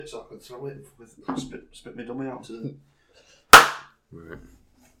So I can throw it with spit my dummy out to them. Right.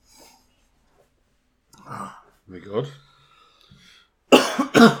 We good?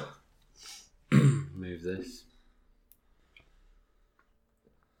 Move this.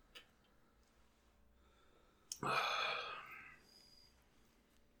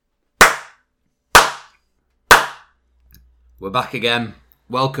 We're back again.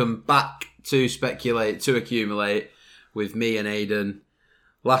 Welcome back to Speculate to Accumulate with me and Aidan.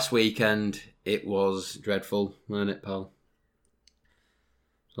 Last weekend it was dreadful, wasn't it, pal?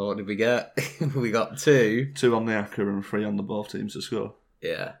 So what did we get? We got two. 2 on the Acker and 3 on the both teams to score.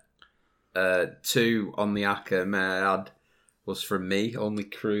 Yeah. 2 on the Acker, may I add, was from me. Only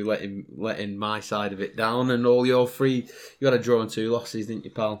Crew letting my side of it down, and all your 3. You had a draw and 2 losses, didn't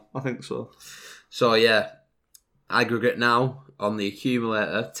you, pal? I think so. So yeah, aggregate now on the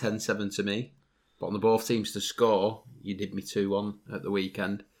accumulator 10-7 to me, but on the both teams to score, you did me 2-1 at the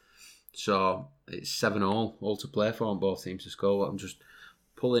weekend. So it's 7-all, all to play for on both teams to score. I'm just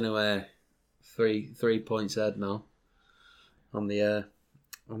pulling away 3 points ahead now on the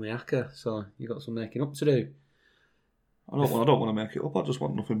Acker. So you got some making up to do. I don't want to make it up. I just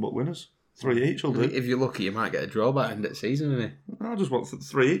want nothing but winners. 3 each will do. If you're lucky, you might get a draw by end of the season with me. I just want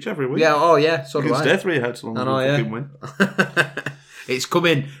 3 each every week. Yeah, oh yeah, so you do can I. stay 3 ahead so long as we fucking win. It's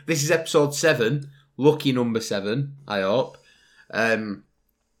coming. This is episode 7. Lucky number 7, I hope. And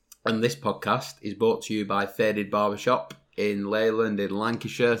this podcast is brought to you by Faded Barbershop in Leyland in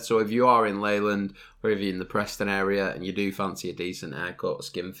Lancashire. So if you are in Leyland, or if you're in the Preston area and you do fancy a decent haircut, a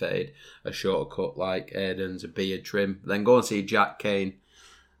skin fade, a shorter cut like Aidan's, a beard trim, then go and see Jack Kane.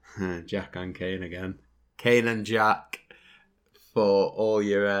 Jack and Kane again. Kane and Jack for all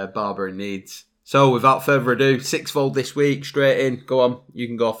your barbering needs. So without further ado, 6-fold this week, straight in. Go on, you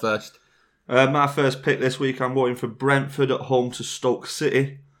can go first. My first pick this week, I'm going for Brentford at home to Stoke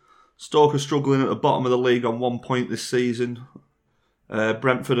City. Stoke are struggling at the bottom of the league on 1 point this season.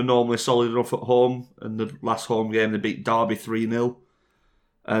 Brentford are normally solid enough at home, and the last home game they beat Derby 3-0.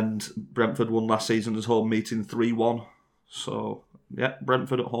 And Brentford won last season's home meeting 3-1. So, yeah,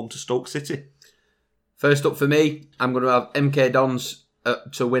 Brentford at home to Stoke City. First up for me, I'm going to have MK Dons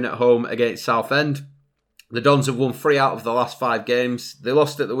to win at home against Southend. The Dons have won 3 out of the last 5 games. They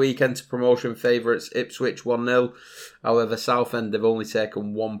lost at the weekend to promotion favourites Ipswich 1-0. However, Southend, they've only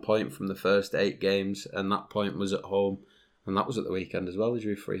taken 1 point from the first 8 games, and that point was at home. And that was at the weekend as well. They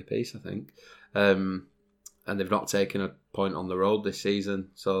drew 3 apiece, I think. And they've not taken a point on the road this season.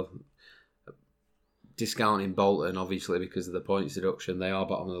 So, discounting Bolton, obviously, because of the points deduction, they are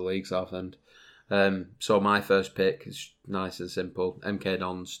bottom of the league, Southend. So my first pick is nice and simple. MK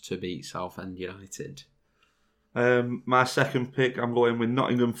Dons to beat Southend United. My second pick, I'm going with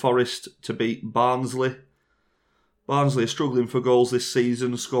Nottingham Forest to beat Barnsley. Barnsley are struggling for goals this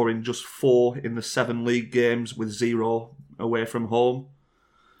season, scoring just 4 in the 7 league games with 0 away from home.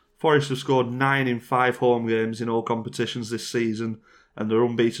 Forest have scored 9 in 5 home games in all competitions this season, and they're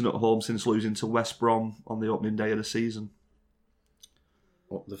unbeaten at home since losing to West Brom on the opening day of the season.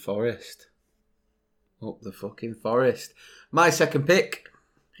 Up the Forest. Up the fucking Forest. My second pick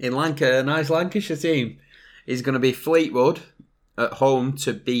in a nice Lancashire team, is going to be Fleetwood at home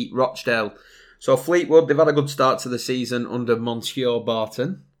to beat Rochdale. So Fleetwood, they've had a good start to the season under Monsieur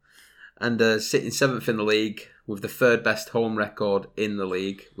Barton, and sitting 7th in the league with the 3rd best home record in the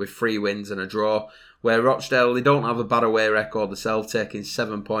league with 3 wins and a draw. Where Rochdale, they don't have a bad away record themselves, taking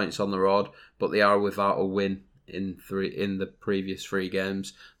 7 points on the road, but they are without a win in the previous 3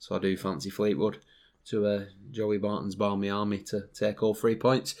 games. So I do fancy Fleetwood to Joey Barton's Barmy Army to take all 3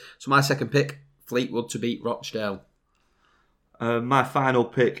 points. So my second pick, Fleetwood to beat Rochdale. My final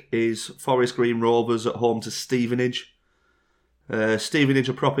pick is Forest Green Rovers at home to Stevenage. Stevenage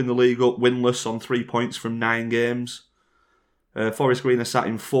are propping the league up winless on 3 points from 9 games. Forest Green are sat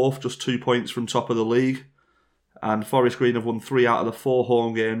in 4th, just 2 points from top of the league. And Forest Green have won 3 out of the 4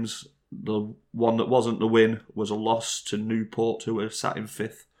 home games. The one that wasn't the win was a loss to Newport, who are sat in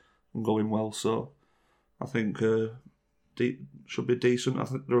 5th and going well. So I think should be decent. I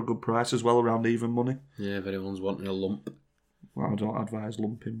think they're a good price as well, around even money. Yeah, if anyone's wanting a lump. Well, I don't advise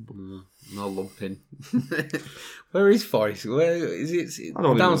lumping. But... No lumping. Where is Forest? Where is it?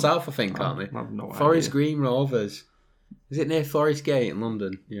 Down south, I think, aren't they? I have no Forest idea. Green Rovers. Is it near Forest Gate in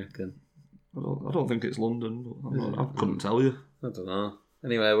London, you reckon? I don't think it's London. I couldn't tell you. I don't know.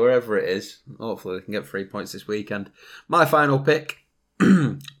 Anyway, wherever it is, hopefully we can get 3 points this weekend. My final pick,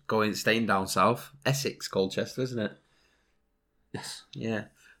 staying down south, Essex, Colchester, isn't it? Yes. Yeah.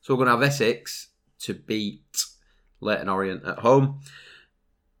 So we're going to have Essex to beat Leyton Orient at home.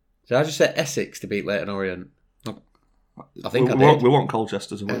 Did I just say Essex to beat Leyton Orient? I think we I did. We want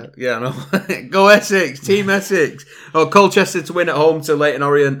Colchester to win. Yeah, I know. Go Essex, Team Essex. Oh, Colchester to win at home to Leyton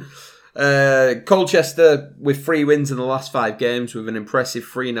Orient. Colchester with 3 wins in the last 5 games, with an impressive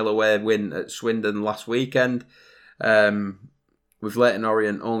 3-0 away win at Swindon last weekend. With Leyton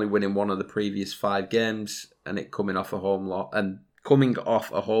Orient only winning 1 of the previous 5 games, and it coming off a home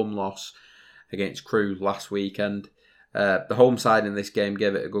loss against Crewe last weekend. The home side in this game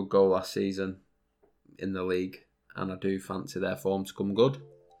gave it a good go last season in the league, and I do fancy their form to come good.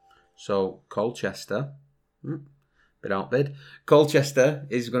 So Colchester, bit outbid. Colchester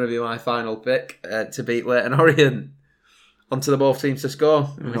is going to be my final pick to beat Leyton Orient. On to the both teams to score.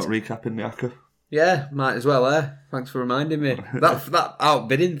 We're not recapping the ACCA. Yeah, might as well, Thanks for reminding me. That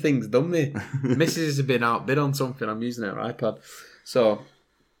outbidding thing's done me. Mrs. has been outbid on something. I'm using her iPad. So,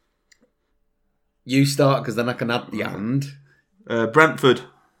 you start, because then I can add the and. Brentford.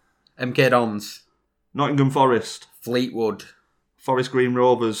 MK Dons. Nottingham Forest. Fleetwood. Forest Green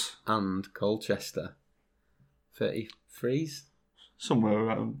Rovers. And Colchester. 33s? Somewhere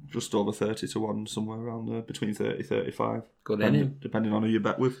around, just over 30 to 1, somewhere around there, between 30 35. Good innings. Depending on who you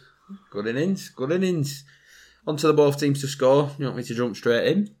bet with. Good innings. On to the both teams to score. You want me to jump straight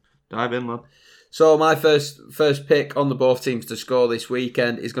in? Dive in, lad. So my first pick on the both teams to score this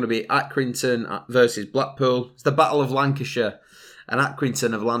weekend is going to be Accrington versus Blackpool. It's the Battle of Lancashire. And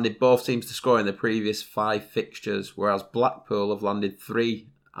Accrington have landed both teams to score in the previous 5 fixtures, whereas Blackpool have landed 3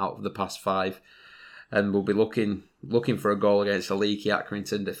 out of the past 5. And will be looking for a goal against a leaky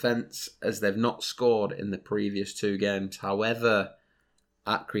Accrington defence, as they've not scored in the previous 2 games. However,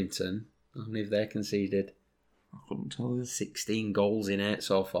 Accrington, how many have they conceded? I couldn't tell you. 16 goals in 8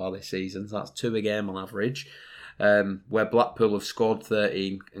 so far this season. So that's 2 a game on average. Where Blackpool have scored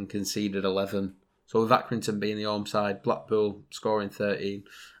 13 and conceded 11. So with Accrington being the home side, Blackpool scoring 13,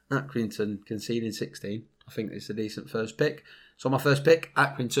 Accrington conceding 16. I think it's a decent first pick. So my first pick,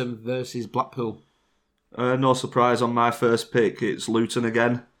 Accrington versus Blackpool. No surprise on my first pick. It's Luton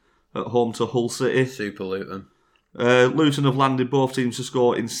again, at home to Hull City. Super Luton. Luton have landed both teams to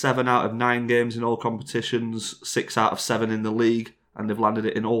score in 7 out of 9 games in all competitions, 6 out of 7 in the league, and they've landed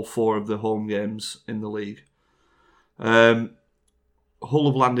it in all 4 of the home games in the league. Hull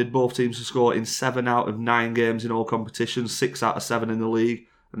have landed both teams to score in 7 out of 9 games in all competitions, 6 out of 7 in the league,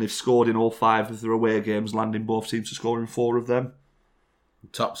 and they've scored in all 5 of their away games, landing both teams to score in 4 of them.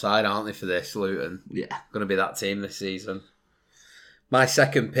 Top side, aren't they, for this, Luton? Yeah. Going to be that team this season. My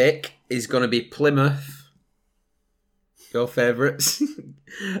second pick is going to be Plymouth, your favourites,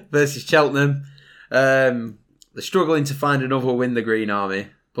 versus Cheltenham. They're struggling to find another win, the Green Army,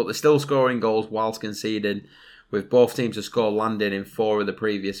 but they're still scoring goals whilst conceding, with both teams to score landing in 4 of the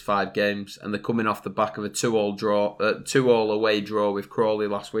previous 5 games, and they're coming off the back of a 2-2 away draw with Crawley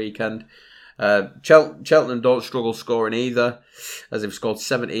last weekend. Cheltenham don't struggle scoring either, as they've scored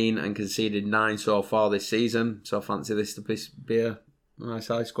 17 and conceded 9 so far this season. So I fancy this to be a nice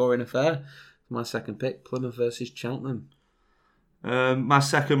high scoring affair. My second pick, Plymouth versus Cheltenham. My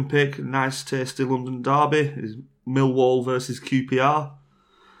second pick, nice tasty London derby, is Millwall versus QPR.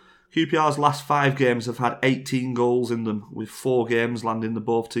 QPR's last 5 games have had 18 goals in them, with 4 games landing the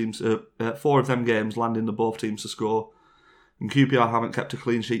both teams. 4 of them games landing the both teams to score. And QPR haven't kept a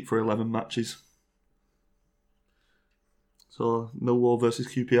clean sheet for 11 matches. So, Millwall versus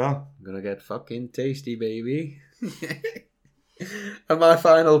QPR. I'm going to get fucking tasty, baby. And my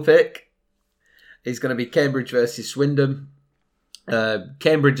final pick is going to be Cambridge versus Swindon.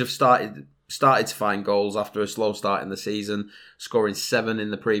 Cambridge have started to find goals after a slow start in the season, scoring 7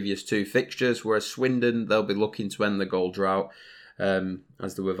 in the previous 2 fixtures, whereas Swindon, they'll be looking to end the goal drought,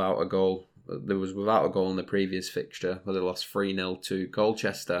 as they're without a goal. There was without a goal in the previous fixture, where they lost 3-0 to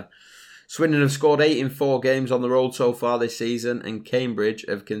Colchester. Swindon have scored 8 in 4 games on the road so far this season, and Cambridge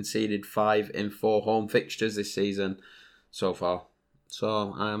have conceded 5 in 4 home fixtures this season so far.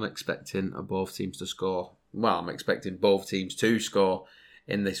 So I am expecting both teams to score. Well, I'm expecting both teams to score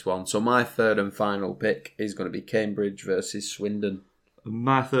in this one. So my third and final pick is going to be Cambridge versus Swindon.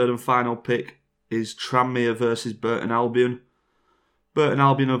 My third and final pick is Tranmere versus Burton Albion. Burton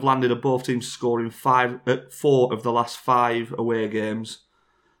Albion have landed both teams scoring 4 of the last 5 away games.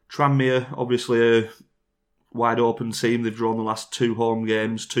 Tranmere, obviously a wide open team. They've drawn the last 2 home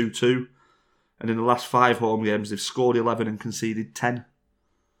games 2-2. And in the last 5 home games, they've scored 11 and conceded 10.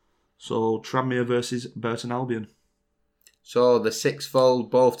 So Tranmere versus Burton Albion. So the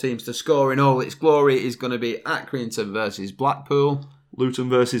 6-fold both teams to score in all its glory is going to be Accrington versus Blackpool. Luton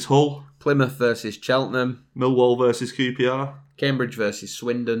versus Hull. Plymouth versus Cheltenham. Millwall versus QPR. Cambridge versus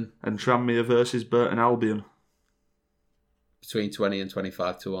Swindon. And Tranmere versus Burton Albion. Between 20 and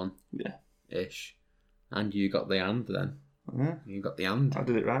 25 to 1. Yeah. Ish. And you got the and then. Yeah, You got the and. I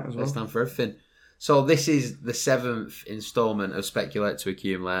did it right as well. Let's stand for everything. So this is the 7th instalment of Speculate to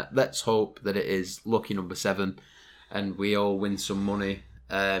Accumulate. Let's hope that it is lucky number 7 and we all win some money.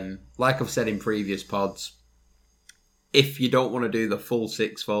 Like I've said in previous pods, if you don't want to do the full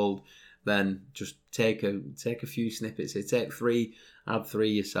sixfold, then just take a few snippets. Take 3, add 3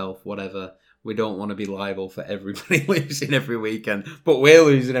 yourself, whatever. We don't want to be liable for everybody losing every weekend, but we're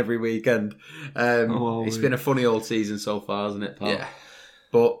losing every weekend. It's been a funny old season so far, hasn't it, pal? Yeah.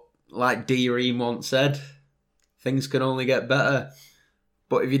 But like D. Ream once said, things can only get better.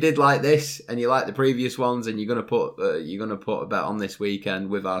 But if you did like this and you like the previous ones, and you're gonna put a bet on this weekend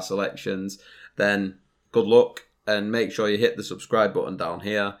with our selections, then good luck, and make sure you hit the subscribe button down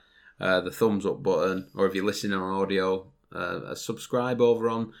here, the thumbs up button, or if you're listening on audio, subscribe over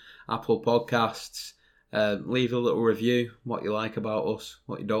on Apple Podcasts. Leave a little review, what you like about us,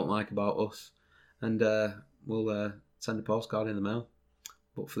 what you don't like about us, and we'll send a postcard in the mail.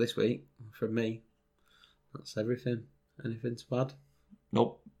 But for this week, from me, that's everything. Anything to add?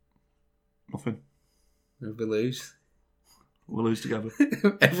 Nope. Nothing. If we lose. We'll lose together.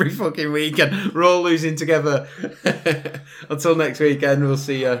 Every fucking weekend. We're all losing together. Until next weekend, we'll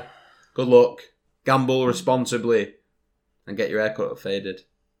see you. Good luck. Gamble responsibly. And get your haircut faded.